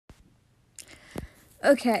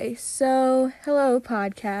Okay, so hello,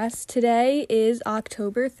 podcast. Today is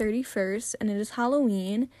October 31st, and it is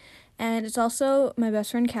Halloween, and it's also my best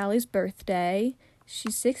friend Callie's birthday.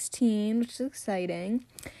 She's 16, which is exciting,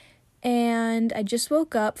 and I just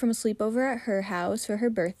woke up from a sleepover at her house for her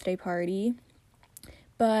birthday party,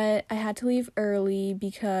 but I had to leave early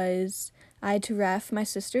because I had to ref my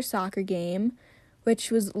sister's soccer game, which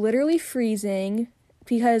was literally freezing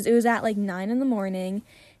because it was at like 9 in the morning,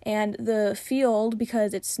 and the field,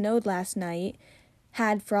 because it snowed last night,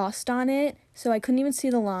 had frost on it, so I couldn't even see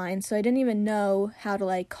the line, so I didn't even know how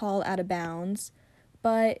to call out of bounds.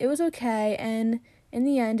 But it was okay, and in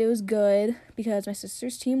the end it was good because my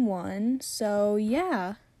sister's team won, so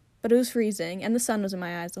yeah. But it was freezing, and the sun was in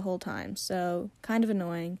my eyes the whole time, so kind of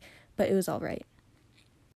annoying, but it was alright.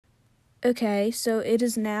 Okay, so it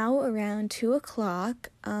is now around 2 o'clock.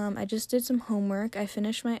 I just did some homework. I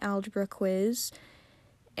finished my algebra quiz,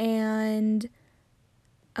 and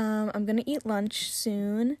I'm gonna eat lunch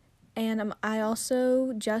soon. And I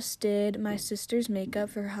also just did my sister's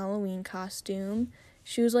makeup for her Halloween costume.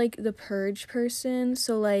 She was the Purge person,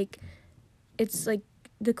 so it's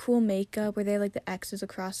the cool makeup where they have the X's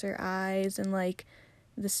across their eyes and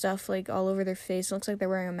the stuff all over their face. It looks like they're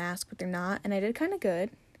wearing a mask, but they're not. And I did kind of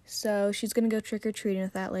good. So she's gonna go trick-or-treating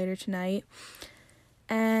with that later tonight.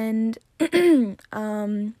 And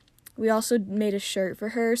we also made a shirt for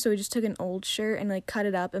her, so we just took an old shirt and cut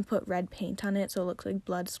it up and put red paint on it so it looks like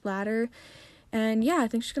blood splatter. And yeah, I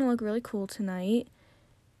think she's gonna look really cool tonight.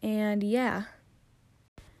 And yeah.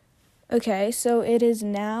 Okay, so it is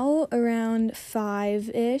now around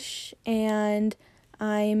 5-ish, and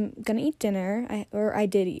I'm gonna eat dinner.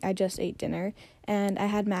 I just ate dinner, and I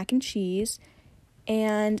had mac and cheese.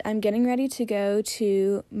 And I'm getting ready to go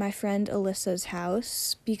to my friend Alyssa's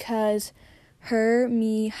house because her,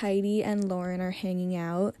 me, Heidi, and Lauren are hanging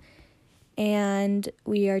out. And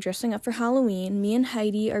we are dressing up for Halloween. Me and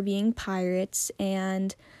Heidi are being pirates,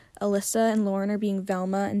 and Alyssa and Lauren are being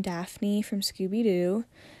Velma and Daphne from Scooby-Doo.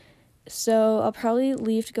 So I'll probably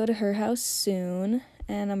leave to go to her house soon,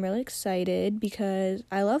 and I'm really excited because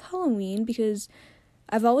I love Halloween because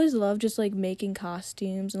I've always loved just making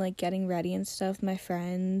costumes and getting ready and stuff with my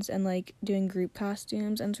friends and doing group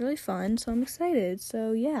costumes, and it's really fun, so I'm excited.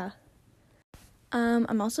 So yeah.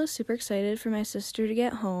 I'm also super excited for my sister to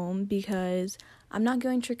get home because I'm not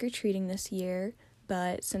going trick-or-treating this year,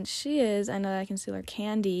 but since she is, I know that I can steal her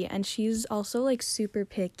candy, and she's also super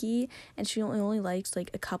picky, and she only likes a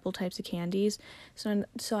couple types of candies, so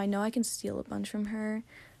I know I can steal a bunch from her,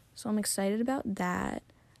 so I'm excited about that.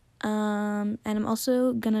 And I'm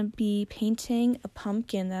also gonna be painting a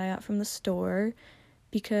pumpkin that I got from the store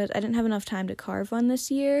because I didn't have enough time to carve one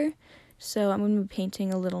this year, so I'm gonna be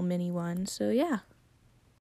painting a little mini one, so yeah.